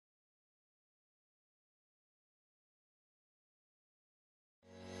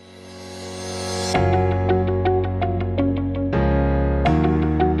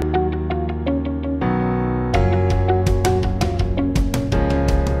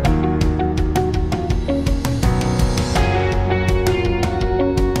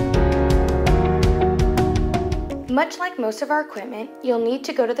Much like most of our equipment, you'll need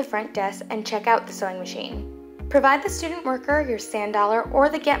to go to the front desk and check out the sewing machine. Provide the student worker your sand dollar or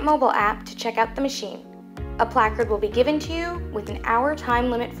the Get Mobile app to check out the machine. A placard will be given to you with an hour time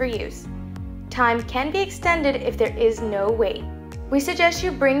limit for use. Time can be extended if there is no wait. We suggest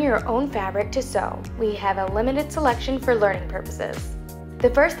you bring your own fabric to sew. We have a limited selection for learning purposes.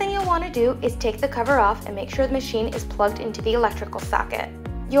 The first thing you'll want to do is take the cover off and make sure the machine is plugged into the electrical socket.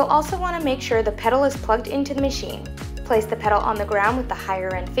 You'll also want to make sure the pedal is plugged into the machine. Place the pedal on the ground with the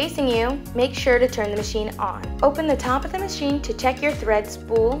higher end facing you. Make sure to turn the machine on. Open the top of the machine to check your thread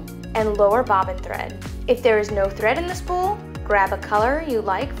spool and lower bobbin thread. If there is no thread in the spool, grab a color you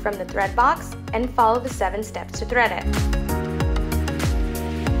like from the thread box and follow the 7 steps to thread it.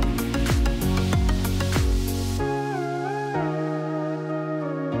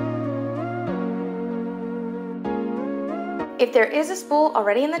 If there is a spool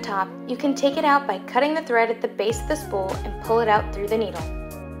already in the top, you can take it out by cutting the thread at the base of the spool and pull it out through the needle.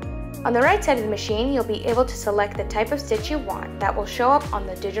 On the right side of the machine, you'll be able to select the type of stitch you want that will show up on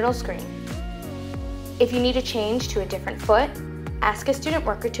the digital screen. If you need to change to a different foot, ask a student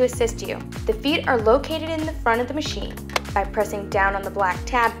worker to assist you. The feet are located in the front of the machine. By pressing down on the black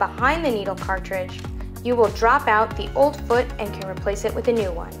tab behind the needle cartridge, you will drop out the old foot and can replace it with a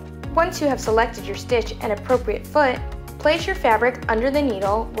new one. Once you have selected your stitch and appropriate foot, place your fabric under the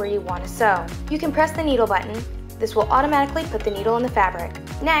needle where you want to sew. You can press the needle button. This will automatically put the needle in the fabric.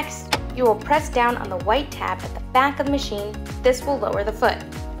 Next, you will press down on the white tab at the back of the machine. This will lower the foot.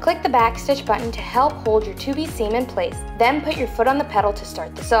 Click the back stitch button to help hold your 2B seam in place. Then put your foot on the pedal to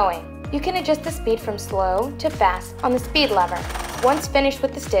start the sewing. You can adjust the speed from slow to fast on the speed lever. Once finished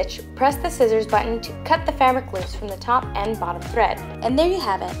with the stitch, press the scissors button to cut the fabric loose from the top and bottom thread. And there you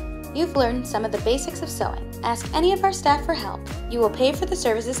have it. You've learned some of the basics of sewing. Ask any of our staff for help. You will pay for the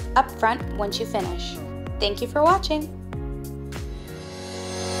services up front once you finish. Thank you for watching.